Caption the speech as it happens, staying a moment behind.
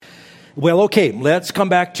Well, okay, let's come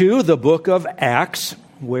back to the book of Acts,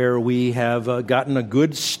 where we have gotten a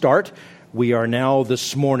good start. We are now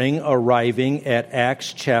this morning arriving at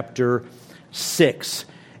Acts chapter 6,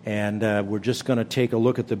 and we're just going to take a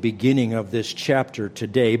look at the beginning of this chapter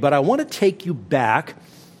today. But I want to take you back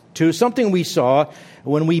to something we saw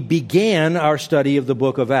when we began our study of the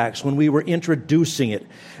book of Acts, when we were introducing it,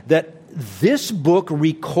 that this book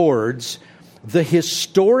records the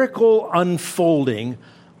historical unfolding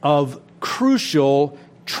of crucial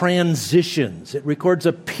transitions. It records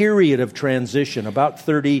a period of transition, about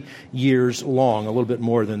 30 years long, a little bit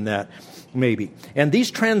more than that, maybe. And these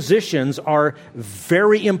transitions are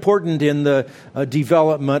very important in the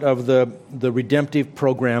development of the redemptive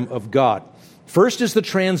program of God. First is the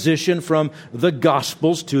transition from the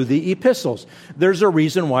Gospels to the epistles. There's a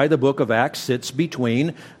reason why the book of Acts sits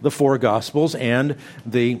between the four Gospels and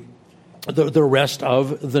the rest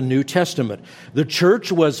of the New Testament. The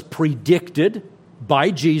church was predicted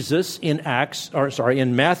by Jesus in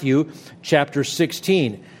Matthew chapter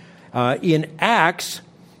 16. In Acts,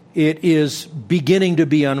 it is beginning to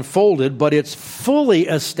be unfolded, but it's fully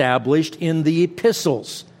established in the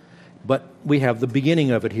epistles. But we have the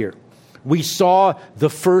beginning of it here. We saw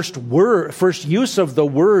the first use of the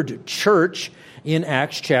word church in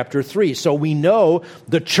Acts chapter 3. So we know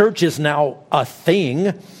the church is now a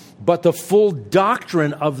thing, but the full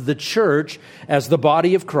doctrine of the church as the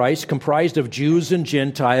body of Christ, comprised of Jews and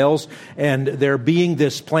Gentiles, and there being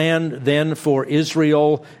this plan then for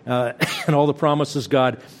Israel and all the promises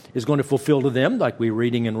God is going to fulfill to them, like we're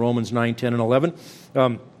reading in Romans 9, 10, and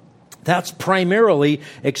 11. That's primarily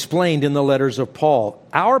explained in the letters of Paul.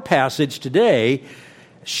 Our passage today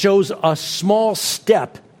shows a small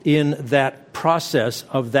step in that process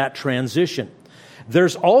of that transition.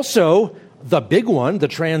 There's also the big one, the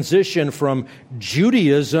transition from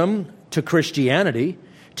Judaism to Christianity,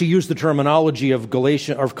 to use the terminology of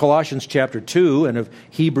Colossians chapter 2 and of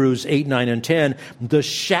Hebrews 8, 9, and 10, the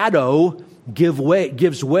shadow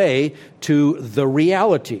gives way to the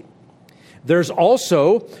reality. There's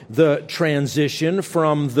also the transition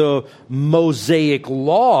from the Mosaic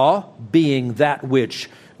law being that which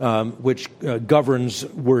governs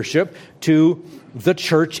worship to the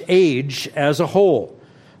church age as a whole.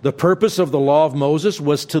 The purpose of the law of Moses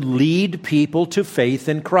was to lead people to faith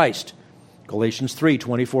in Christ. Galatians 3,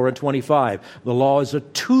 24 and 25. The law is a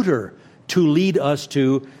tutor to lead us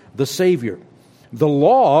to the Savior. The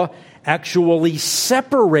law actually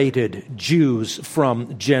separated Jews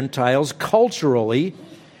from Gentiles culturally,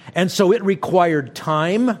 and so it required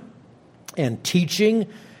time and teaching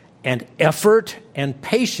and effort and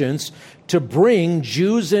patience to bring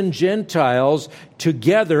Jews and Gentiles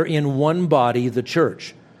together in one body, the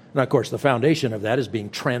church. Now, of course, the foundation of that is being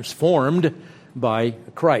transformed by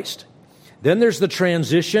Christ. Then there's the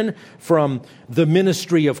transition from the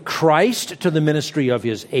ministry of Christ to the ministry of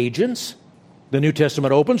his agents. The New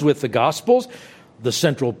Testament opens with the Gospels. The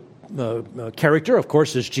central character, of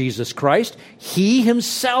course, is Jesus Christ. He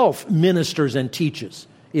himself ministers and teaches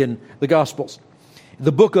in the Gospels.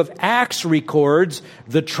 The book of Acts records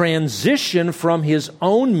the transition from his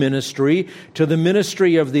own ministry to the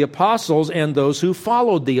ministry of the apostles and those who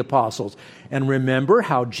followed the apostles. And remember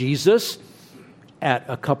how Jesus, at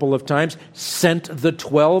a couple of times, sent the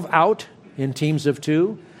 12 out in teams of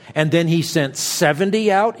 2? And then he sent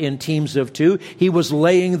 70 out in teams of 2. He was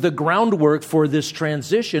laying the groundwork for this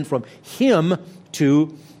transition from him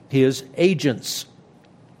to his agents.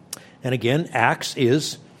 And again, Acts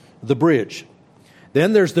is the bridge.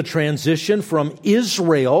 Then there's the transition from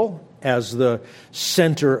Israel as the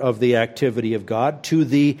center of the activity of God to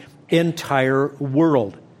the entire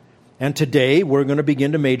world. And today we're going to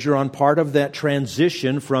begin to major on part of that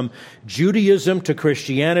transition from Judaism to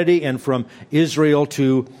Christianity and from Israel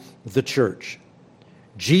to the church.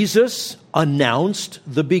 Jesus announced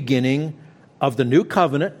the beginning of the new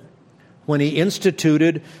covenant when he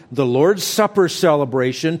instituted the Lord's Supper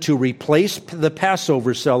celebration to replace the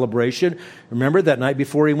Passover celebration. Remember that night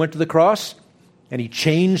before he went to the cross? And he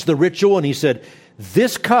changed the ritual and he said,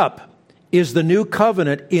 "This cup is the new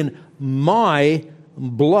covenant in my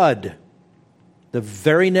blood." The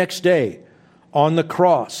very next day on the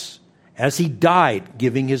cross, as he died,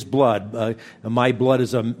 giving his blood, my blood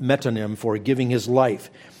is a metonym for giving his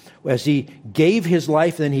life. As he gave his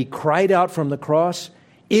life, then he cried out from the cross,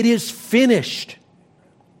 "It is finished."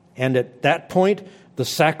 And at that point, the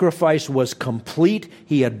sacrifice was complete.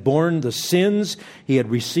 He had borne the sins. He had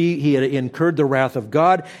incurred the wrath of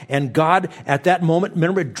God. And God, at that moment,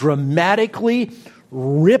 remember, dramatically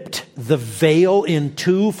ripped the veil in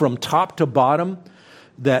two from top to bottom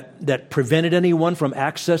that prevented anyone from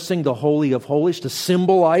accessing the Holy of Holies, to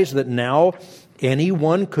symbolize that now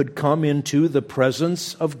anyone could come into the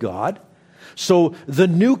presence of God. So the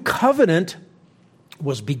new covenant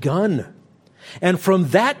was begun. And from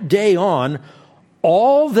that day on,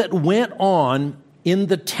 all that went on in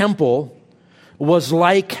the temple was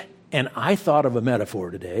like, and I thought of a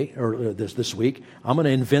metaphor today, or this week. I'm going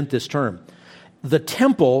to invent this term. The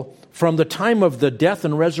temple, from the time of the death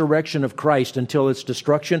and resurrection of Christ until its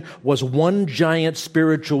destruction, was one giant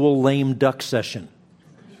spiritual lame duck session.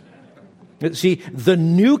 See, the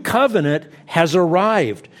new covenant has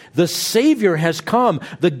arrived. The Savior has come.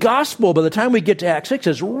 The gospel, by the time we get to Acts 6,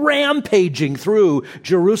 is rampaging through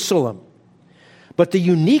Jerusalem. But the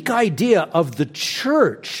unique idea of the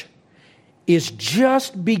church is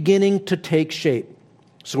just beginning to take shape.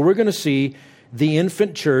 So we're going to see the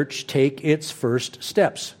infant church take its first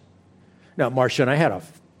steps. Now, Marcia and I had a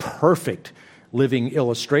perfect living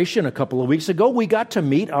illustration a couple of weeks ago. We got to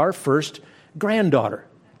meet our first granddaughter.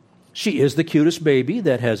 She is the cutest baby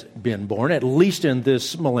that has been born, at least in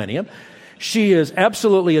this millennium. She is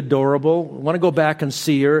absolutely adorable. I want to go back and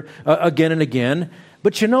see her again and again.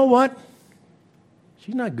 But you know what?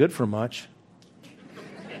 She's not good for much.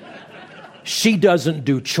 She doesn't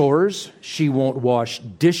do chores. She won't wash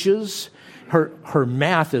dishes. Her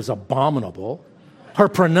math is abominable. Her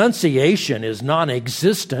pronunciation is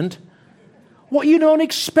non-existent. Well, you don't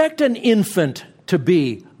expect an infant to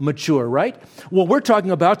be mature, right? Well, we're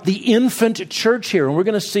talking about the infant church here, and we're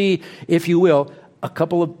going to see, if you will, a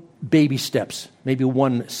couple of baby steps, maybe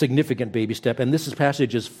one significant baby step, and this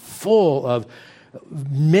passage is full of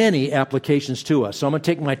many applications to us. So I'm going to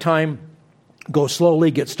take my time, go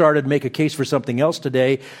slowly, get started, make a case for something else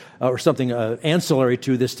today, or something ancillary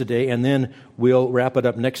to this today, and then we'll wrap it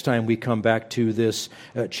up next time we come back to this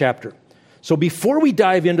chapter. So before we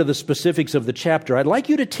dive into the specifics of the chapter, I'd like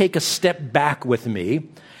you to take a step back with me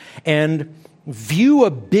and view a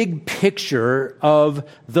big picture of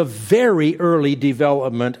the very early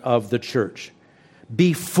development of the church.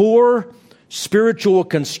 Before spiritual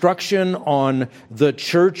construction on the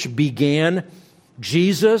church began,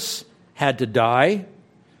 Jesus had to die,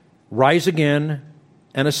 rise again,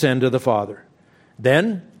 and ascend to the Father.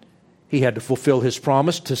 Then he had to fulfill his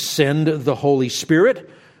promise to send the Holy Spirit,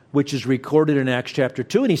 which is recorded in Acts chapter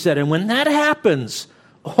 2. And he said, and when that happens,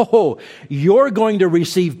 you're going to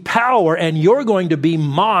receive power and you're going to be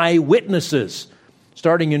my witnesses,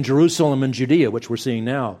 starting in Jerusalem and Judea, which we're seeing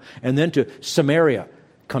now, and then to Samaria,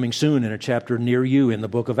 coming soon in a chapter near you in the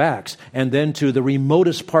book of Acts, and then to the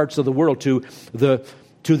remotest parts of the world, to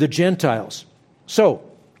the Gentiles. So,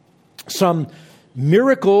 some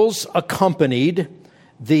miracles accompanied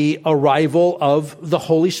the arrival of the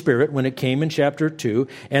Holy Spirit when it came in chapter 2.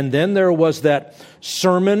 And then there was that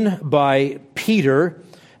sermon by Peter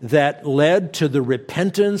that led to the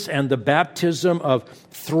repentance and the baptism of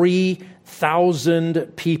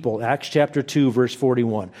 3,000 people. Acts chapter 2, verse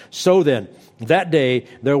 41. So then, that day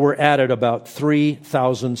there were added about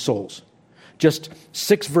 3,000 souls. Just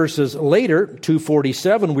 6 verses later,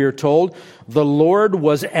 247, we are told, the Lord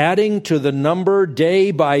was adding to the number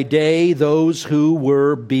day by day those who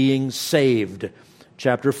were being saved.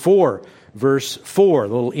 Chapter 4, verse 4, a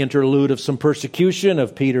little interlude of some persecution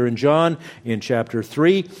of Peter and John in chapter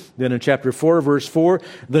 3. Then in chapter 4, verse 4,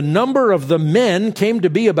 the number of the men came to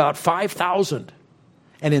be about 5,000.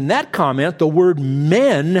 And in that comment, the word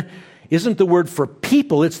men isn't the word for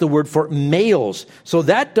people, it's the word for males. So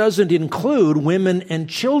that doesn't include women and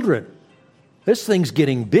children. This thing's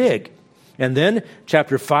getting big. And then,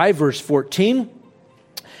 chapter 5, verse 14,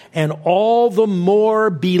 and all the more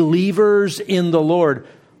believers in the Lord,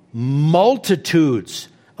 multitudes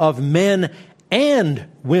of men and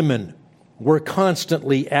women were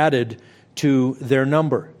constantly added to their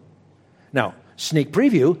number. Now, sneak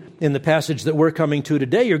preview, in the passage that we're coming to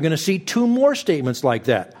today, you're going to see 2 more statements like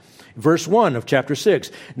that. Verse 1 of chapter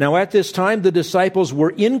 6. Now at this time the disciples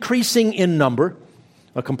were increasing in number.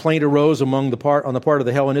 A complaint arose on the part of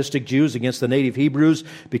the Hellenistic Jews against the native Hebrews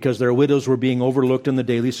because their widows were being overlooked in the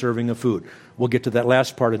daily serving of food. We'll get to that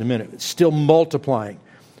last part in a minute. It's still multiplying.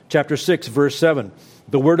 Chapter 6, verse 7.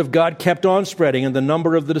 The word of God kept on spreading, and the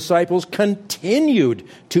number of the disciples continued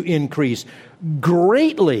to increase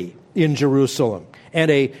greatly in Jerusalem. And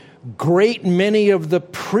a great many of the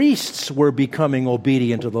priests were becoming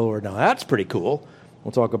obedient to the Lord. Now, that's pretty cool.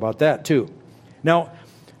 We'll talk about that too. Now,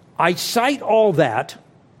 I cite all that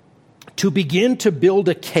to begin to build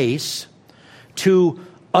a case to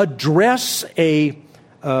address a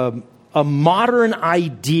modern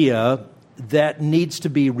idea that needs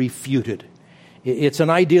to be refuted. It's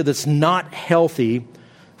an idea that's not healthy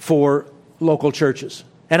for local churches.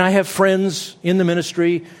 And I have friends in the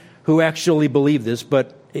ministry who actually believe this,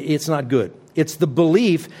 but it's not good. It's the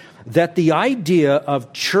belief that the idea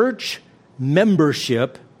of church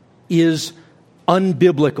membership is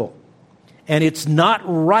unbiblical. And it's not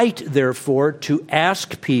right, therefore, to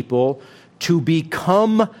ask people to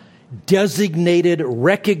become designated,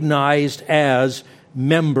 recognized as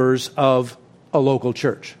members of a local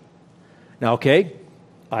church. Now, okay,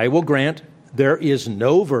 I will grant there is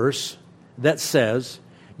no verse that says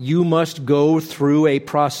you must go through a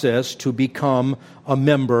process to become a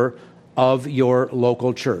member of your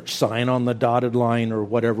local church. Sign on the dotted line or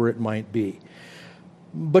whatever it might be.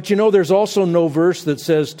 But there's also no verse that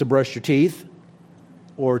says to brush your teeth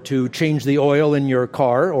or to change the oil in your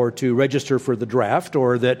car or to register for the draft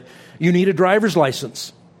or that you need a driver's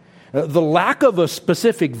license. The lack of a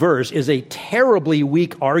specific verse is a terribly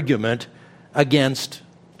weak argument against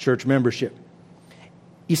church membership.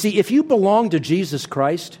 You see, if you belong to Jesus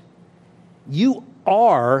Christ, you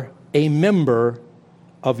are a member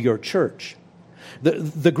of your church.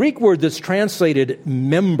 The Greek word that's translated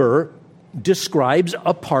member describes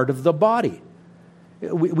a part of the body.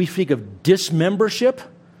 We speak of dismembership,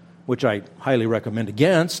 which I highly recommend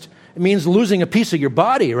against. It means losing a piece of your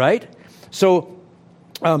body, right? So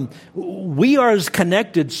we are as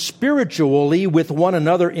connected spiritually with one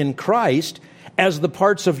another in Christ as the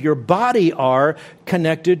parts of your body are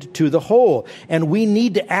connected to the whole. And we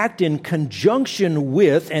need to act in conjunction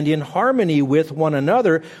with and in harmony with one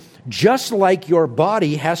another, just like your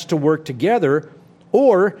body has to work together,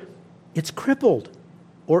 or it's crippled,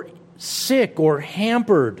 or sick, or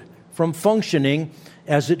hampered from functioning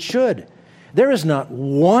as it should. There is not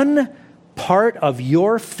one part of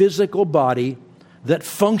your physical body that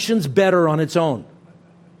functions better on its own.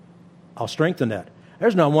 I'll strengthen that.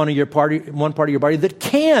 There's not one part of your body that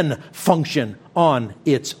can function on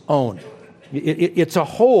its own. It's a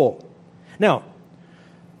whole. Now,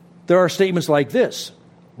 there are statements like this.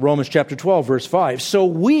 Romans chapter 12, verse 5. So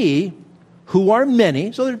we, who are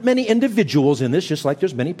many, so there's many individuals in this, just like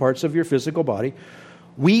there's many parts of your physical body,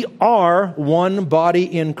 we are one body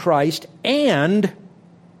in Christ and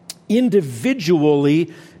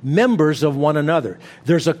individually members of one another.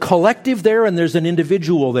 There's a collective there and there's an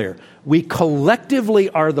individual there. We collectively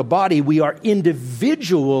are the body. We are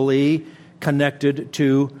individually connected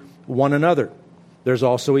to one another. There's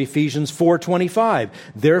also Ephesians 4:25.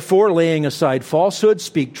 Therefore, laying aside falsehood,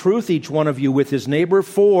 speak truth, each one of you with his neighbor,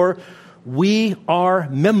 for we are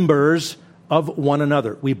members of one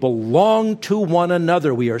another. We belong to one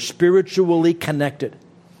another. We are spiritually connected.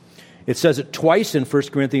 It says it twice in 1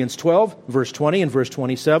 Corinthians 12, verse 20 and verse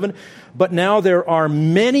 27. But now there are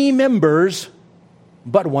many members,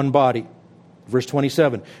 but one body. Verse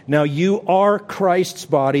 27. Now you are Christ's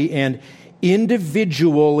body and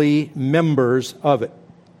individually members of it.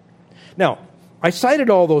 Now, I cited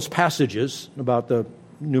all those passages about the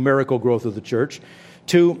numerical growth of the church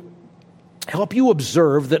to help you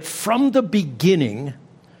observe that from the beginning,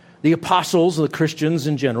 the apostles, the Christians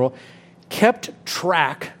in general, kept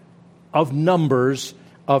track of numbers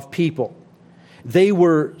of people. They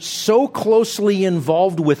were so closely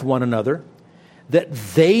involved with one another that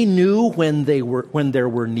they knew when there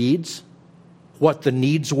were needs, what the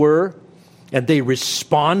needs were, and they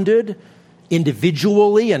responded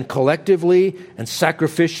individually and collectively and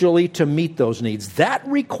sacrificially to meet those needs. That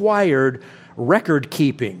required record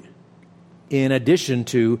keeping in addition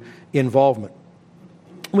to involvement.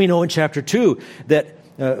 We know in chapter 2 that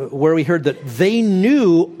where we heard that they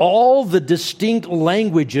knew all the distinct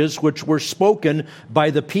languages which were spoken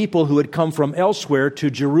by the people who had come from elsewhere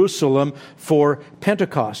to Jerusalem for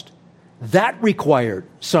Pentecost. That required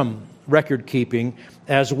some record keeping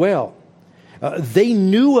as well. They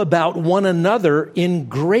knew about one another in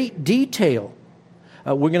great detail.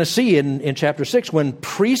 We're going to see in chapter 6, when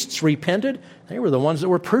priests repented, they were the ones that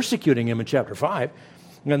were persecuting him in chapter 5.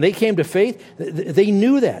 When they came to faith, they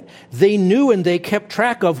knew that. They knew and they kept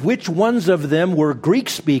track of which ones of them were Greek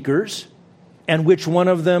speakers and which ones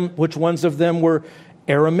of them were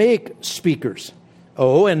Aramaic speakers.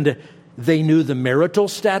 Oh, and they knew the marital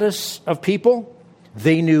status of people.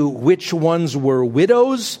 They knew which ones were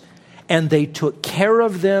widows, and they took care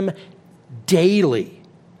of them daily.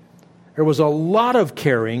 There was a lot of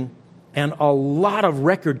caring and a lot of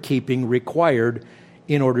record keeping required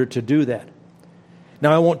in order to do that.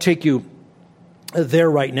 Now, I won't take you there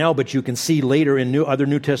right now, but you can see later in other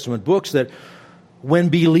New Testament books that when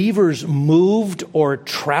believers moved or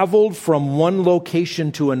traveled from one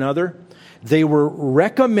location to another, they were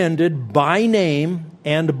recommended by name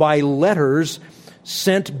and by letters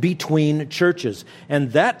sent between churches.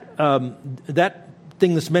 And that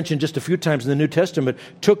thing that's mentioned just a few times in the New Testament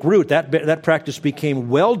took root. That practice became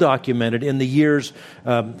well documented in the years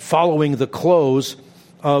following the close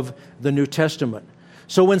of the New Testament.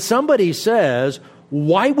 So when somebody says,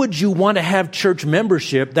 why would you want to have church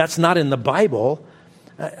membership that's not in the Bible?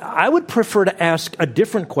 I would prefer to ask a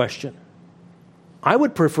different question. I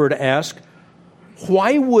would prefer to ask,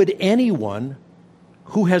 why would anyone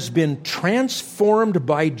who has been transformed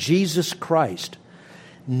by Jesus Christ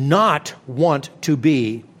not want to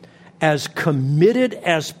be as committed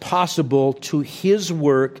as possible to His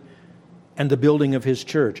work and the building of His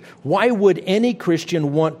church? Why would any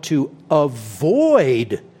Christian want to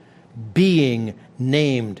avoid being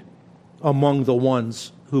named among the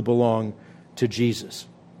ones who belong to Jesus?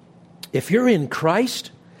 If you're in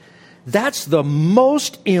Christ, that's the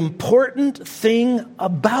most important thing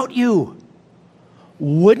about you.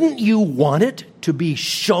 Wouldn't you want it to be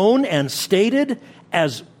shown and stated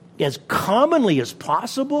as commonly as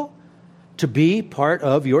possible to be part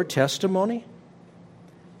of your testimony?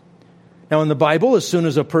 Now, in the Bible, as soon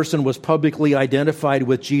as a person was publicly identified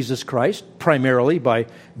with Jesus Christ, primarily by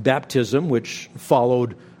baptism, which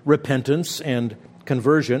followed repentance and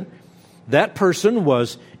conversion, that person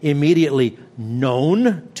was immediately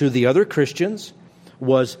known to the other Christians,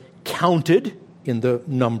 was counted in the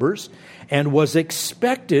numbers, and was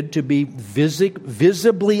expected to be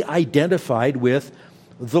visibly identified with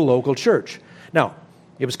the local church. Now,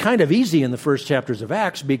 it was kind of easy in the first chapters of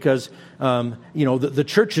Acts because, the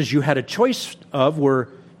churches you had a choice of were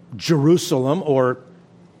Jerusalem or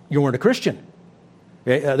you weren't a Christian.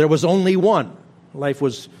 Okay? There was only one. Life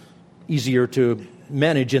was easier to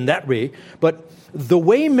manage in that way. But the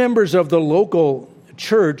way members of the local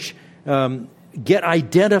church get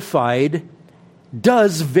identified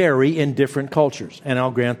does vary in different cultures, and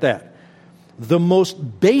I'll grant that. The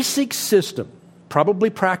most basic system, probably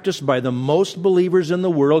practiced by the most believers in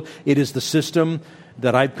the world, it is the system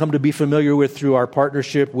that I've come to be familiar with through our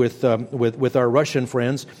partnership with our Russian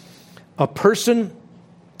friends. A person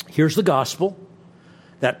hears the gospel,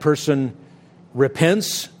 that person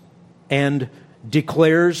repents and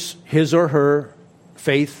declares his or her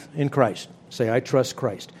faith in Christ. Say, I trust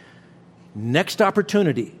Christ. Next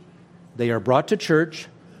opportunity, they are brought to church,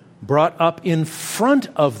 brought up in front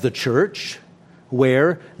of the church,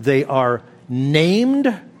 where they are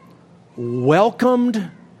named,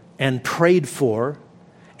 welcomed, and prayed for,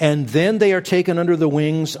 and then they are taken under the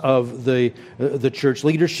wings of the church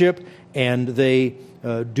leadership, and they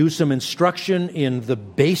do some instruction in the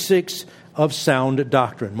basics of sound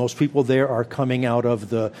doctrine. Most people there are coming out of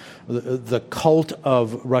the cult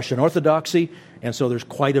of Russian Orthodoxy, and so there's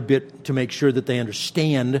quite a bit to make sure that they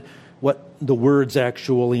understand what the words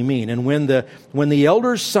actually mean. And when the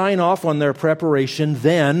elders sign off on their preparation,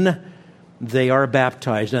 then they are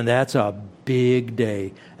baptized, and that's a big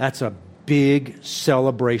day. That's a big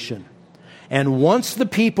celebration. And once the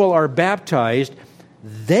people are baptized,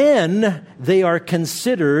 then they are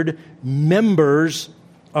considered members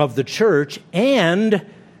of the church, and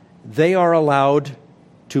they are allowed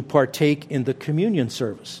to partake in the communion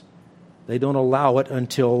service. They don't allow it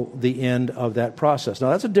until the end of that process.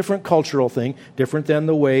 Now, that's a different cultural thing, different than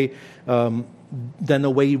the way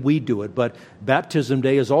we do it. But baptism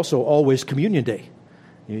day is also always communion day.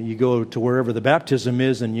 You go to wherever the baptism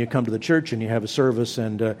is, and you come to the church, and you have a service,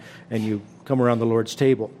 and you come around the Lord's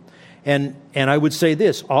table. And I would say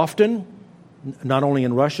this, often, not only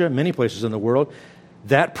in Russia, many places in the world,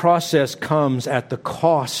 that process comes at the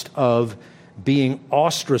cost of being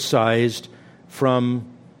ostracized from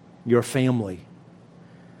your family.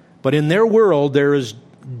 But in their world, there is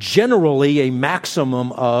generally a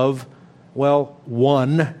maximum of,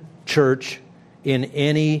 one church in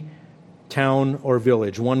any town or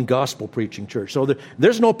village, one gospel-preaching church. So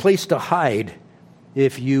there's no place to hide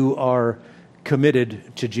if you are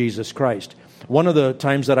committed to Jesus Christ. One of the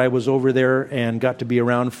times that I was over there and got to be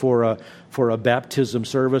around for a baptism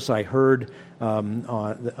service, I heard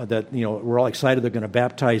that we're all excited. They're going to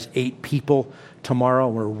baptize 8 people tomorrow.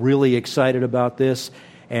 We're really excited about this.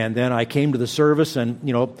 And then I came to the service, and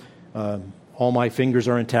all my fingers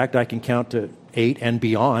are intact. I can count to 8 and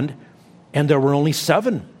beyond, and there were only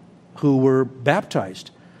 7 who were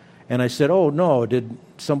baptized. And I said, "Oh no, did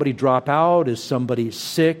somebody drop out? Is somebody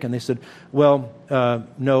sick?" And they said,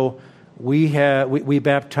 "No." We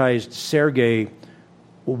baptized Sergei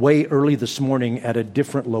way early this morning at a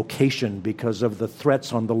different location because of the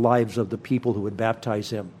threats on the lives of the people who would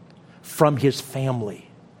baptize him from his family.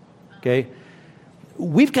 Okay?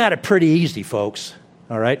 We've got it pretty easy, folks.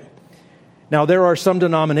 All right? Now, there are some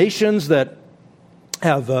denominations that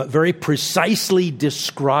have very precisely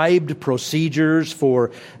described procedures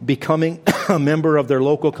for becoming a member of their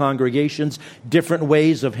local congregations, different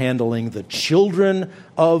ways of handling the children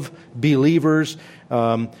of believers.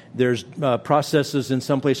 There's processes in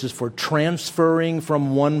some places for transferring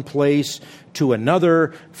from one place to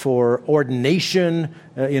another, for ordination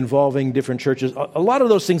involving different churches. A lot of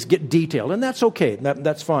those things get detailed, and that's okay.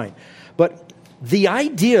 That's fine. But the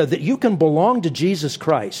idea that you can belong to Jesus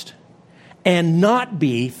Christ and not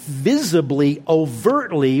be visibly,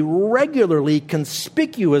 overtly, regularly,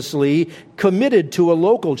 conspicuously committed to a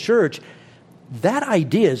local church, that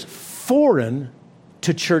idea is foreign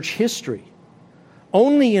to church history.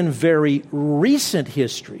 Only in very recent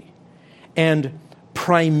history, and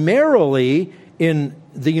primarily in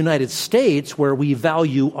the United States, where we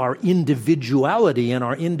value our individuality and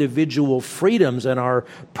our individual freedoms and our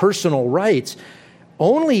personal rights,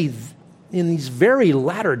 only in these very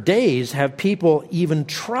latter days have people even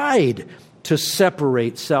tried to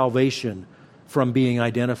separate salvation from being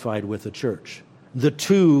identified with the church. The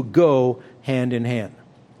two go hand in hand.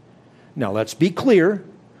 Now, let's be clear.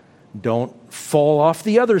 Don't fall off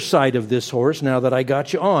the other side of this horse now that I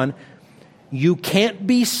got you on. You can't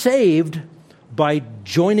be saved by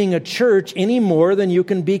joining a church any more than you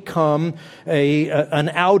can become an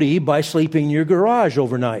Audi by sleeping in your garage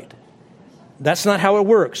overnight. That's not how it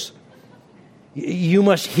works. You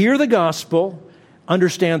must hear the gospel,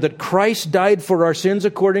 understand that Christ died for our sins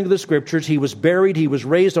according to the Scriptures. He was buried. He was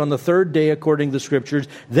raised on the third day according to the Scriptures.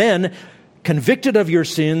 Then, convicted of your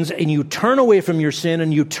sins, and you turn away from your sin,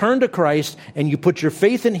 and you turn to Christ, and you put your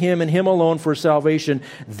faith in Him and Him alone for salvation.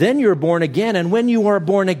 Then you're born again. And when you are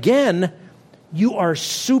born again, you are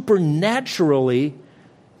supernaturally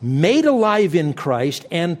made alive in Christ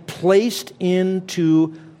and placed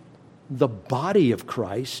into the body of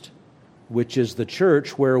Christ, which is the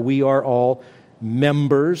church, where we are all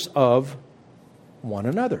members of one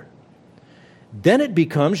another. Then it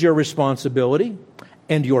becomes your responsibility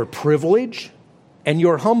and your privilege and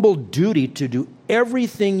your humble duty to do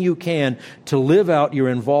everything you can to live out your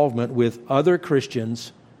involvement with other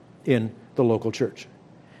Christians in the local church.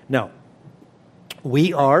 Now,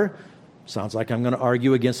 we are, sounds like I'm going to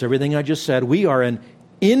argue against everything I just said, we are an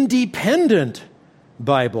independent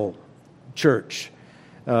Bible church.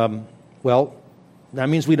 Well, that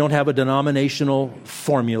means we don't have a denominational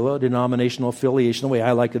formula, denominational affiliation. The way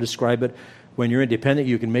I like to describe it, when you're independent,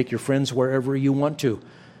 you can make your friends wherever you want to,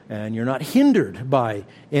 and you're not hindered by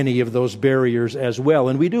any of those barriers as well.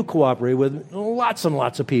 And we do cooperate with lots and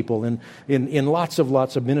lots of people in lots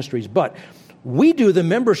of ministries. But we do the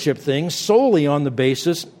membership thing solely on the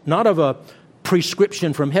basis, not of a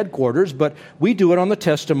prescription from headquarters, but we do it on the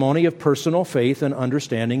testimony of personal faith and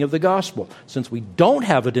understanding of the gospel. Since we don't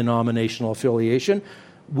have a denominational affiliation,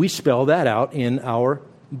 we spell that out in our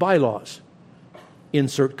bylaws.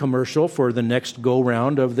 Insert commercial for the next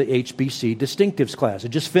go-round of the HBC Distinctives class. It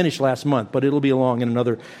just finished last month, but it'll be along in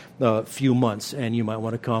another few months, and you might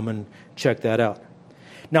want to come and check that out.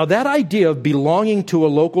 Now, that idea of belonging to a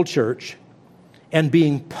local church and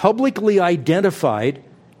being publicly identified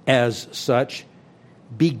as such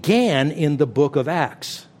began in the book of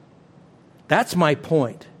Acts. That's my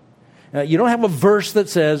point. You don't have a verse that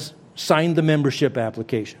says, sign the membership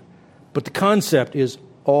application. But the concept is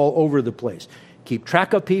all over the place. Keep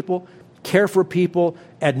track of people, care for people,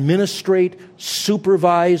 administrate,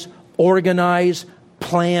 supervise, organize,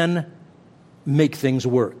 plan, make things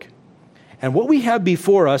work. And what we have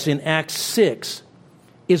before us in Acts 6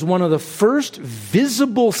 is one of the first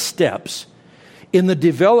visible steps in the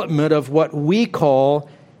development of what we call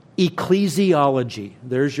ecclesiology.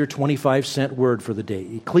 There's your 25-cent word for the day.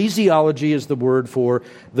 Ecclesiology is the word for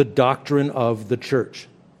the doctrine of the church.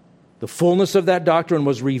 The fullness of that doctrine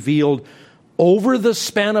was revealed over the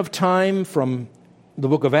span of time from the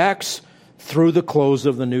book of Acts through the close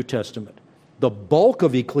of the New Testament. The bulk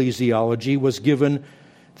of ecclesiology was given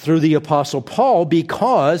through the Apostle Paul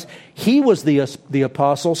because he was the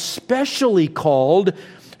apostle specially called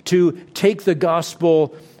to take the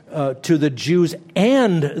gospel to the Jews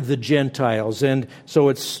and the Gentiles. And so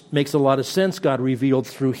it makes a lot of sense. God revealed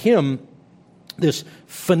through him this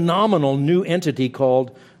phenomenal new entity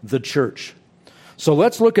called the church. So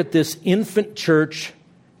let's look at this infant church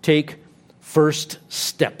take first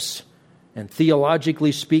steps. And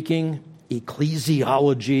theologically speaking,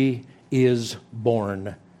 ecclesiology is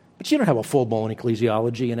born. But you don't have a full-blown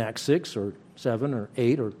ecclesiology in Acts 6 or 7 or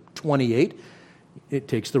 8 or 28. It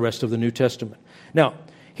takes the rest of the New Testament. Now,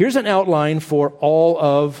 here's an outline for all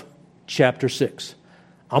of chapter 6.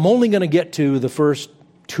 I'm only going to get to the first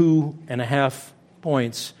 2.5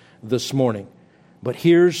 points this morning. But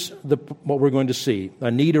here's what we're going to see.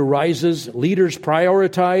 A need arises, leaders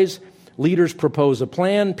prioritize, leaders propose a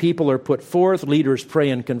plan, people are put forth, leaders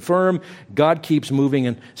pray and confirm, God keeps moving,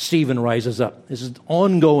 and Stephen rises up. This is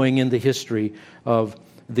ongoing in the history of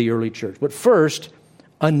the early church. But first,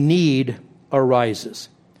 a need arises.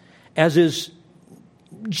 As is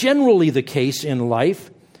generally the case in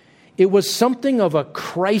life, it was something of a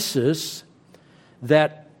crisis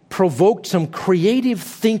that provoked some creative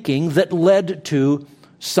thinking that led to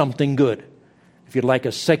something good. If you'd like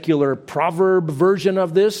a secular proverb version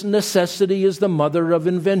of this, necessity is the mother of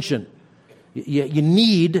invention. You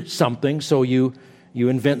need something, so you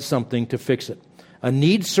invent something to fix it. A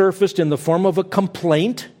need surfaced in the form of a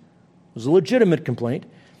complaint. It was a legitimate complaint.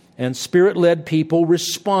 And Spirit-led people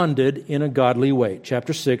responded in a godly way.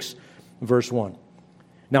 Chapter 6, verse 1.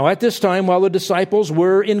 Now at this time, while the disciples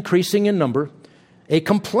were increasing in number, a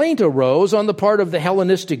complaint arose on the part of the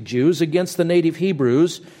Hellenistic Jews against the native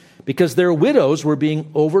Hebrews because their widows were being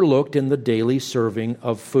overlooked in the daily serving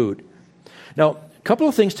of food. Now, a couple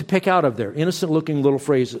of things to pick out of there, innocent-looking little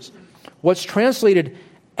phrases. What's translated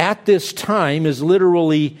at this time is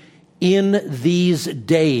literally in these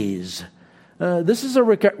days. This is a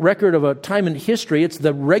record of a time in history. It's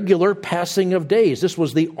the regular passing of days. This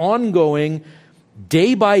was the ongoing,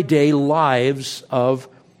 day-by-day lives of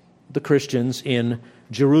the Christians in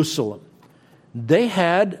Jerusalem. They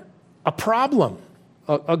had a problem,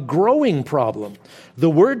 a growing problem. The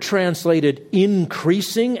word translated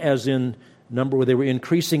increasing, as in number, where they were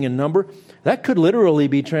increasing in number, that could literally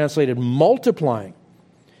be translated multiplying.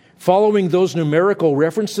 Following those numerical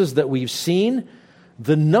references that we've seen,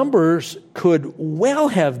 the numbers could well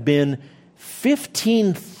have been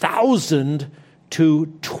 15,000 to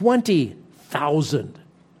 20,000.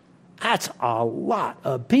 That's a lot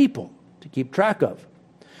of people to keep track of.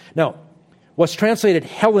 Now, what's translated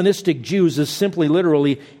Hellenistic Jews is simply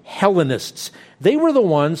literally Hellenists. They were the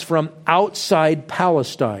ones from outside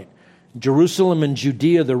Palestine. Jerusalem and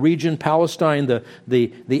Judea, the region, Palestine,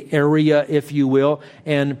 the area, if you will.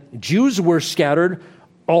 And Jews were scattered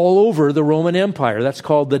all over the Roman Empire. That's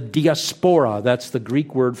called the diaspora. That's the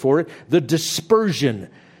Greek word for it. The dispersion.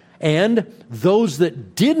 And those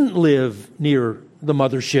that didn't live near the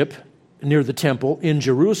mothership, near the temple in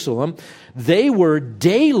Jerusalem, they were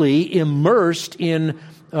daily immersed in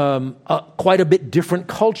quite a bit different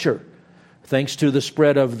culture. Thanks to the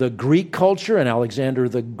spread of the Greek culture and Alexander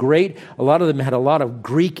the Great, a lot of them had a lot of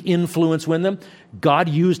Greek influence with them. God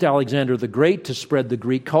used Alexander the Great to spread the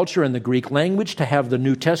Greek culture and the Greek language, to have the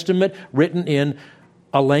New Testament written in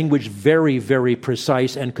a language very, very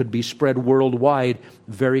precise and could be spread worldwide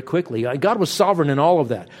very quickly. God was sovereign in all of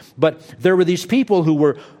that. But there were these people who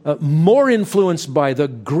were more influenced by the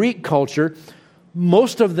Greek culture.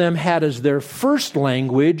 Most of them had as their first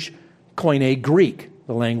language Koine Greek,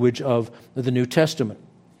 the language of the New Testament.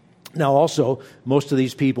 Now also, most of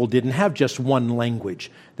these people didn't have just one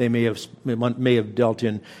language. They may have dealt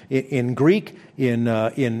in Greek, in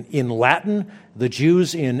Latin, the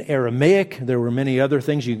Jews in Aramaic. There were many other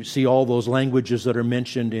things. You see all those languages that are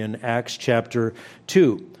mentioned in Acts chapter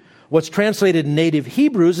 2. What's translated native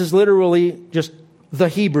Hebrews is literally just the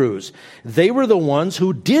Hebrews. They were the ones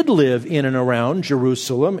who did live in and around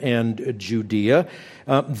Jerusalem and Judea.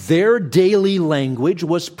 Their daily language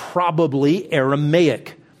was probably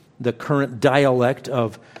Aramaic, the current dialect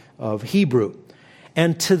of Hebrew.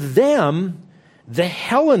 And to them, the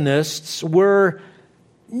Hellenists were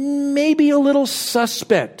maybe a little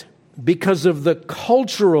suspect because of the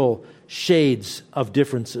cultural shades of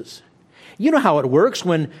differences. You know how it works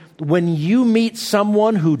when you meet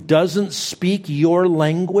someone who doesn't speak your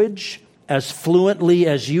language as fluently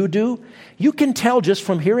as you do, you can tell just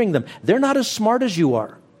from hearing them, they're not as smart as you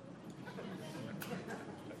are.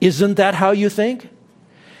 Isn't that how you think?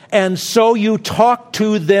 And so you talk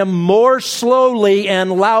to them more slowly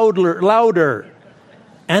and louder.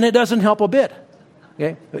 And it doesn't help a bit.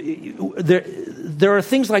 Okay? There are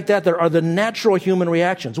things like that are the natural human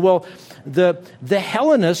reactions. Well, the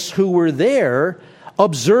Hellenists who were there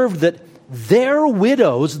observed that their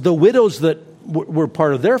widows, the widows that were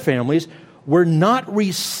part of their families, were not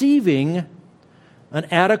receiving an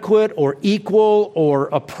adequate or equal or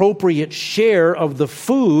appropriate share of the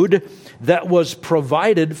food that was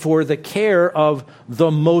provided for the care of the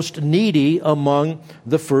most needy among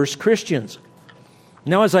the first Christians.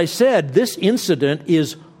 Now, as I said, this incident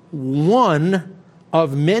is one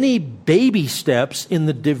of many baby steps in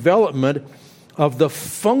the development of the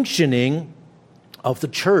functioning of the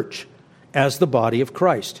church as the body of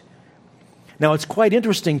Christ. Now, it's quite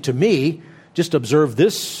interesting to me, just observe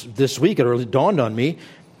this week, it really dawned on me.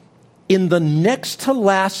 In the next to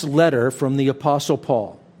last letter from the Apostle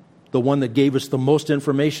Paul, the one that gave us the most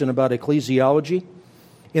information about ecclesiology,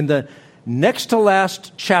 in the next to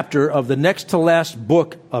last chapter of the next to last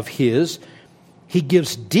book of his, he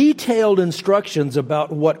gives detailed instructions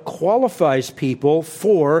about what qualifies people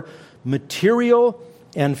for material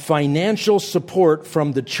and financial support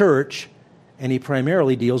from the church, and he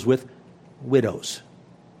primarily deals with widows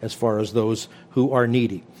as far as those who are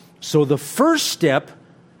needy. So the first step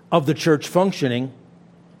of the church functioning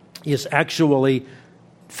is actually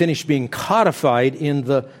finished being codified in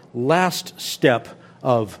the last step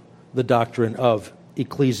of the doctrine of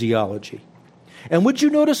ecclesiology. And would you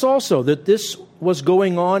notice also that this was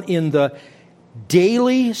going on in the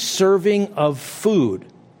daily serving of food?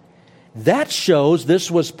 That shows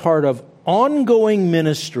this was part of ongoing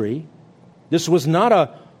ministry. This was not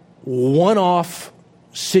a one-off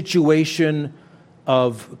situation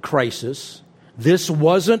of crisis. This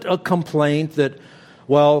wasn't a complaint that,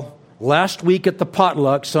 well, last week at the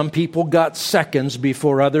potluck, some people got seconds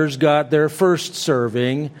before others got their first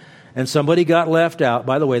serving, and somebody got left out.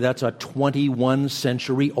 By the way, that's a 21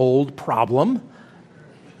 century old problem.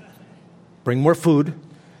 Bring more food.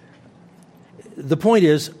 The point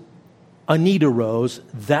is, a need arose.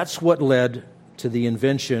 That's what led to the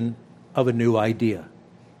invention of a new idea.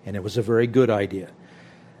 And it was a very good idea.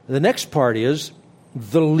 The next part is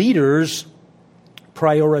the leaders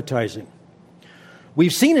prioritizing.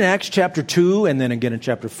 We've seen in Acts chapter 2, and then again in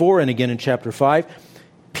chapter 4, and again in chapter 5,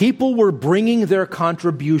 people were bringing their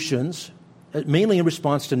contributions, mainly in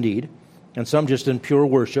response to need, and some just in pure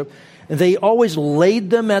worship, and they always laid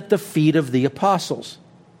them at the feet of the apostles.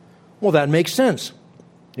 Well, that makes sense.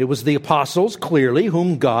 It was the apostles, clearly,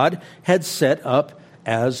 whom God had set up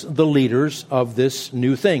as the leaders of this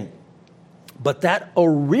new thing. But that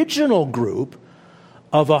original group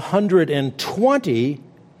of 120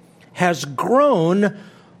 has grown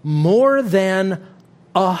more than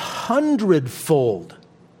 100-fold.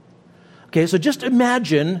 Okay, so just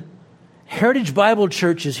imagine Heritage Bible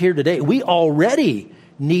Church is here today. We already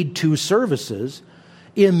need 2 services.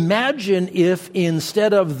 Imagine if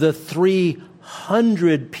instead of the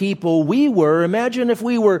 300 people we were, imagine if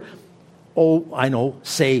we were,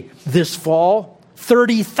 say this fall,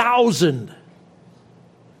 30,000.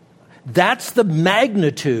 That's the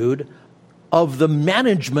magnitude of the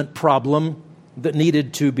management problem that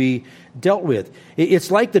needed to be dealt with. It's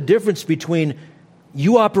like the difference between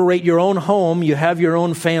you operate your own home, you have your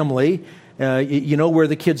own family, you know where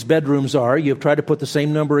the kids' bedrooms are, you try to put the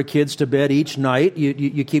same number of kids to bed each night,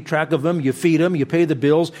 you keep track of them, you feed them, you pay the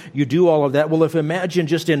bills, you do all of that. Well, if imagine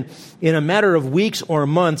just in a matter of weeks or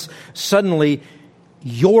months, suddenly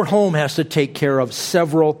your home has to take care of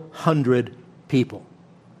several hundred people.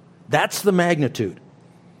 That's the magnitude.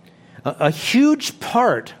 A huge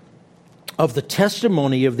part of the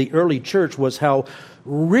testimony of the early church was how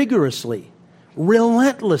rigorously,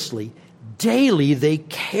 relentlessly, daily they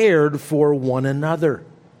cared for one another.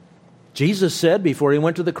 Jesus said before he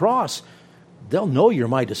went to the cross, they'll know you're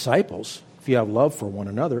my disciples if you have love for one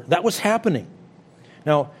another. That was happening.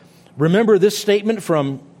 Now, remember this statement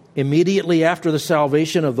from immediately after the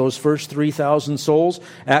salvation of those first 3,000 souls,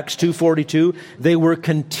 Acts 2:42, they were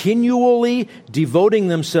continually devoting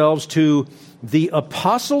themselves to the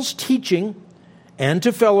apostles' teaching and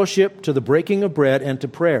to fellowship, to the breaking of bread, and to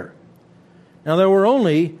prayer. Now, there were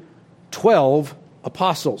only 12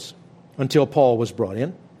 apostles until Paul was brought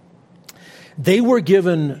in. They were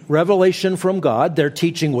given revelation from God. Their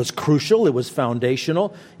teaching was crucial. It was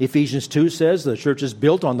foundational. Ephesians 2 says the church is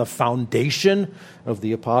built on the foundation of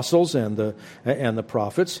the apostles and the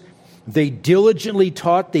prophets. They diligently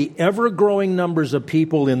taught the ever-growing numbers of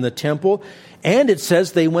people in the temple. And it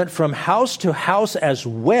says they went from house to house as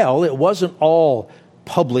well. It wasn't all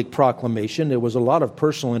public proclamation. There was a lot of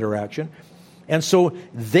personal interaction. And so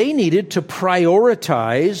they needed to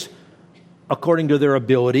prioritize according to their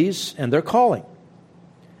abilities and their calling.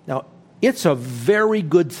 Now, it's a very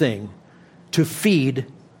good thing to feed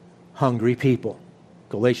hungry people.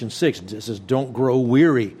 Galatians 6 says, don't grow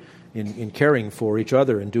weary in caring for each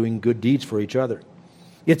other and doing good deeds for each other.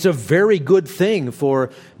 It's a very good thing for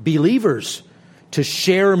believers to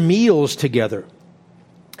share meals together.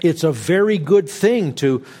 It's a very good thing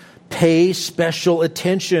to pay special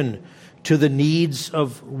attention to the needs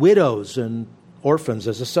of widows and orphans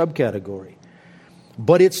as a subcategory.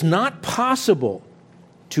 But it's not possible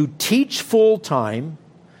to teach full-time,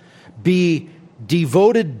 be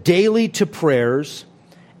devoted daily to prayers,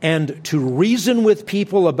 and to reason with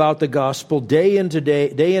people about the gospel day in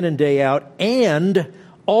and day out, and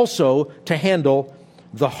also to handle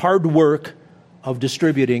the hard work of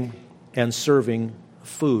distributing and serving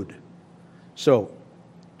food. So,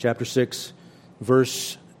 chapter 6,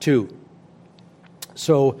 verse 2.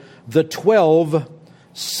 So the 12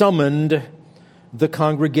 summoned the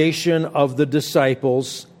congregation of the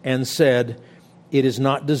disciples and said, "It is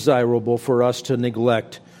not desirable for us to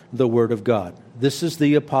neglect the word of God." This is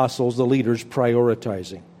the apostles, the leaders,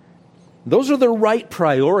 prioritizing. Those are the right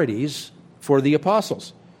priorities for the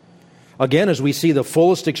apostles. Again, as we see the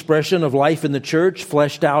fullest expression of life in the church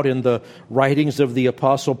fleshed out in the writings of the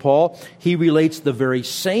Apostle Paul, he relates the very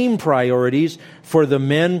same priorities for the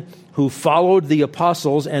men who followed the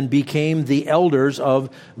apostles and became the elders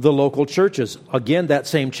of the local churches. Again, that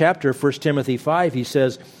same chapter, 1 Timothy 5, he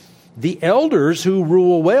says, "The elders who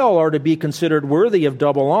rule well are to be considered worthy of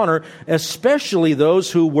double honor, especially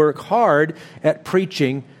those who work hard at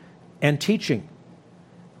preaching and teaching."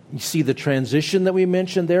 You see the transition that we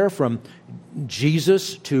mentioned there from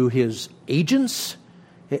Jesus to his agents.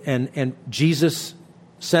 And Jesus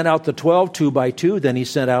sent out the 12, 2 by 2. Then he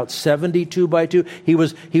sent out 70, 2 by 2. He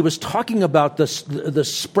was talking about the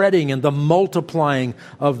spreading and the multiplying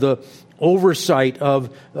of the oversight of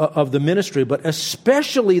the ministry. But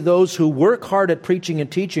especially those who work hard at preaching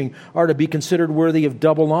and teaching are to be considered worthy of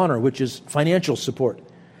double honor, which is financial support.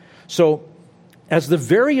 So as the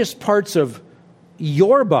various parts of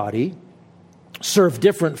your body serve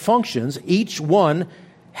different functions, each one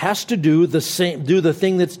has to do the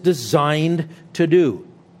thing that's designed to do.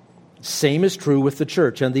 Same is true with the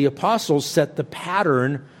church. And the apostles set the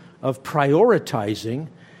pattern of prioritizing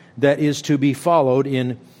that is to be followed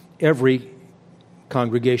in every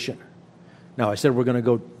congregation. Now, I said we're going to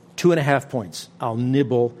go 2.5 points. I'll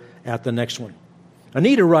nibble at the next one. A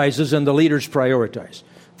need arises and the leaders prioritize.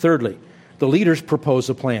 Thirdly, the leaders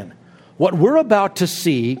propose a plan. What we're about to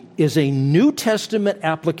see is a New Testament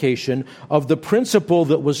application of the principle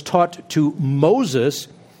that was taught to Moses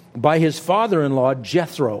by his father-in-law,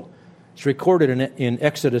 Jethro. It's recorded in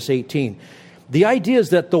Exodus 18. The idea is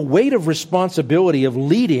that the weight of responsibility of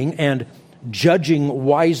leading and judging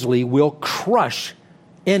wisely will crush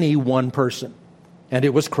any one person. And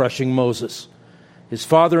it was crushing Moses. His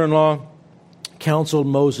father-in-law counseled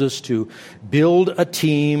Moses to build a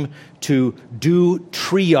team, to do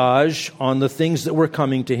triage on the things that were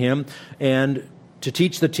coming to him, and to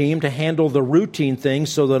teach the team to handle the routine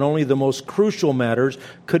things so that only the most crucial matters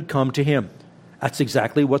could come to him. That's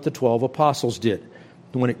exactly what the 12 apostles did.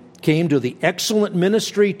 When it came to the excellent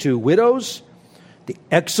ministry to widows, the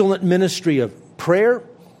excellent ministry of prayer,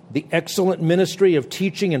 the excellent ministry of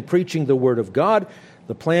teaching and preaching the Word of God,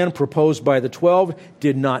 the plan proposed by the 12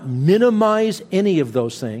 did not minimize any of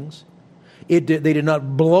those things. They did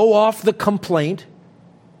not blow off the complaint.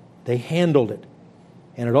 They handled it.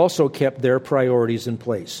 And it also kept their priorities in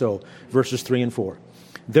place. So, verses 3 and 4.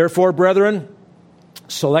 "Therefore, brethren,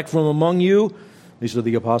 select from among you," these are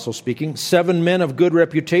the apostles speaking, "7 men of good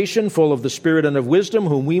reputation, full of the Spirit and of wisdom,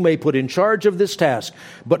 whom we may put in charge of this task.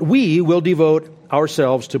 But we will devote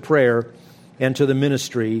ourselves to prayer and to the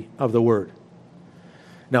ministry of the Word."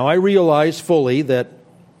 Now, I realize fully that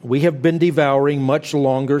we have been devouring much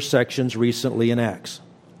longer sections recently in Acts.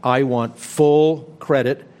 I want full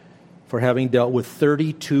credit for having dealt with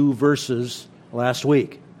 32 verses last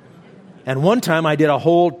week. And one time I did a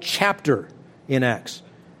whole chapter in Acts.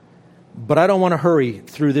 But I don't want to hurry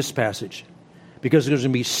through this passage because there's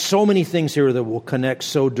going to be so many things here that will connect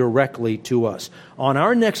so directly to us. On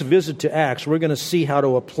our next visit to Acts, we're going to see how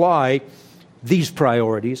to apply these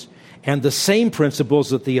priorities and the same principles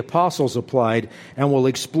that the apostles applied, and we'll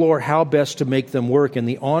explore how best to make them work in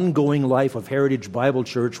the ongoing life of Heritage Bible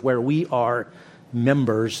Church, where we are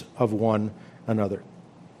members of one another.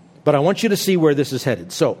 But I want you to see where this is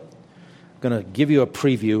headed. So, I'm going to give you a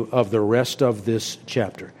preview of the rest of this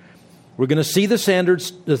chapter. We're going to see the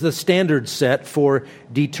standard set for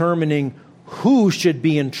determining who should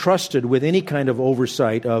be entrusted with any kind of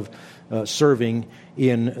oversight of serving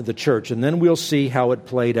in the church. And then we'll see how it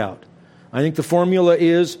played out. I think the formula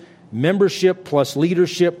is membership plus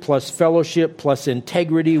leadership plus fellowship plus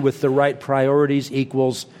integrity with the right priorities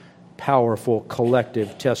equals powerful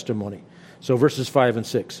collective testimony. So verses 5 and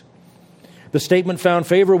 6. "The statement found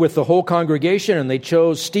favor with the whole congregation, and they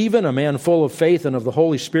chose Stephen, a man full of faith and of the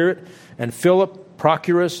Holy Spirit, and Philip,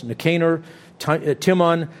 Prochorus, Nicanor,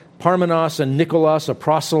 Timon, Parmenas, and Nicholas, a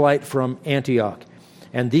proselyte from Antioch.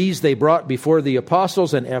 And these they brought before the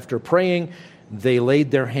apostles, and after praying, they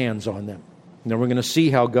laid their hands on them." Now we're going to see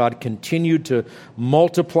how God continued to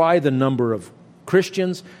multiply the number of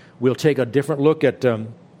Christians. We'll take a different look at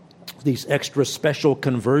these extra special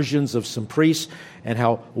conversions of some priests and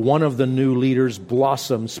how one of the new leaders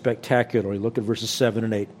blossomed spectacularly. Look at verses 7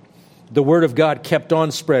 and 8. "The word of God kept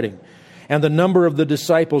on spreading, And the number of the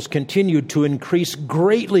disciples continued to increase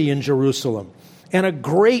greatly in Jerusalem. And a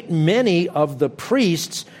great many of the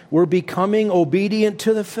priests were becoming obedient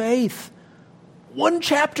to the faith. One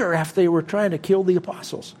chapter after they were trying to kill the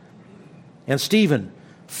apostles. And Stephen,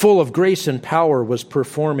 full of grace and power, was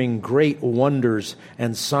performing great wonders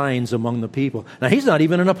and signs among the people. Now, he's not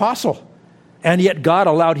even an apostle. And yet God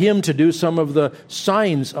allowed him to do some of the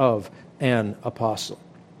signs of an apostle.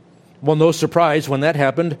 Well, no surprise when that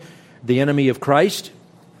happened. The enemy of Christ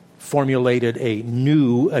formulated a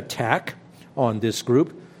new attack on this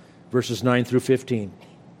group, verses 9 through 15.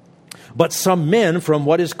 But some men from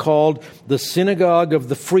what is called the synagogue of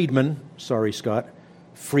the freedmen,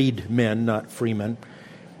 freedmen, not freemen.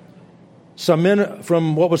 Some men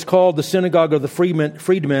from what was called the synagogue of the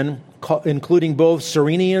freedmen, including both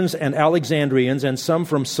Cyrenians and Alexandrians, and some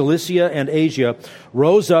from Cilicia and Asia,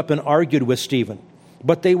 rose up and argued with Stephen.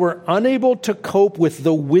 But they were unable to cope with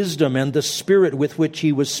the wisdom and the spirit with which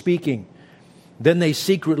he was speaking. Then they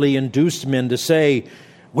secretly induced men to say,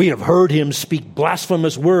 "We have heard him speak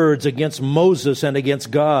blasphemous words against Moses and against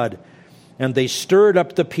God." And they stirred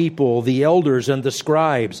up the people, the elders and the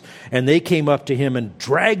scribes, and they came up to him and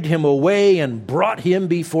dragged him away and brought him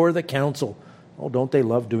before the council. Oh, don't they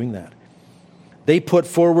love doing that? They put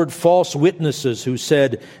forward false witnesses who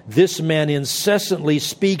said, "This man incessantly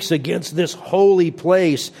speaks against this holy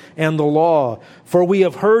place and the law. For we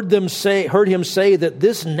have heard him say that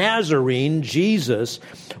this Nazarene, Jesus,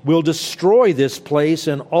 will destroy this place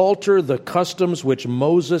and alter the customs which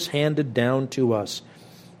Moses handed down to us."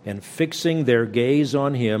 And fixing their gaze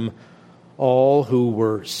on him, all who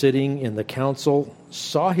were sitting in the council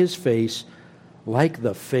saw his face like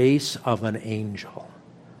the face of an angel.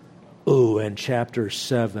 Oh, and chapter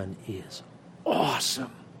 7 is awesome.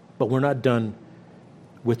 But we're not done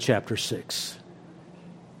with chapter 6.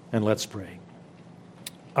 And let's pray.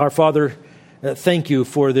 Our Father, thank you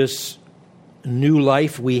for this new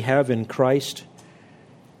life we have in Christ.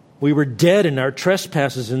 We were dead in our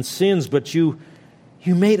trespasses and sins, but you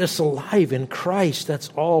made us alive in Christ. That's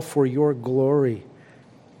all for your glory.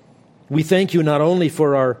 We thank you not only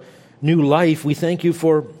for our new life, we thank you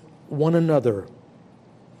for one another.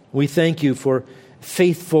 We thank you for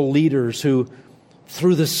faithful leaders who,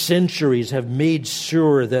 through the centuries, have made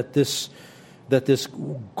sure that this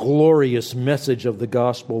glorious message of the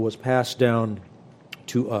gospel was passed down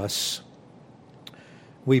to us.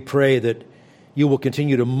 We pray that you will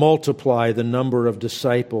continue to multiply the number of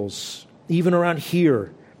disciples, even around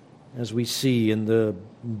here, as we see in the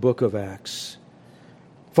book of Acts.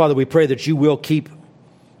 Father, we pray that you will keep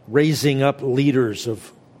raising up leaders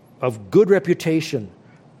of good reputation,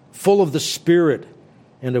 full of the Spirit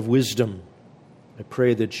and of wisdom. I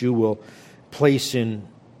pray that you will place in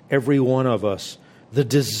every one of us the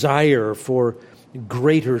desire for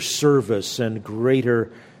greater service and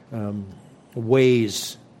greater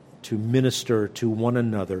ways to minister to one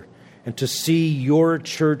another and to see your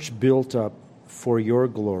church built up for your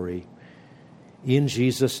glory. In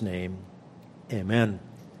Jesus' name, amen.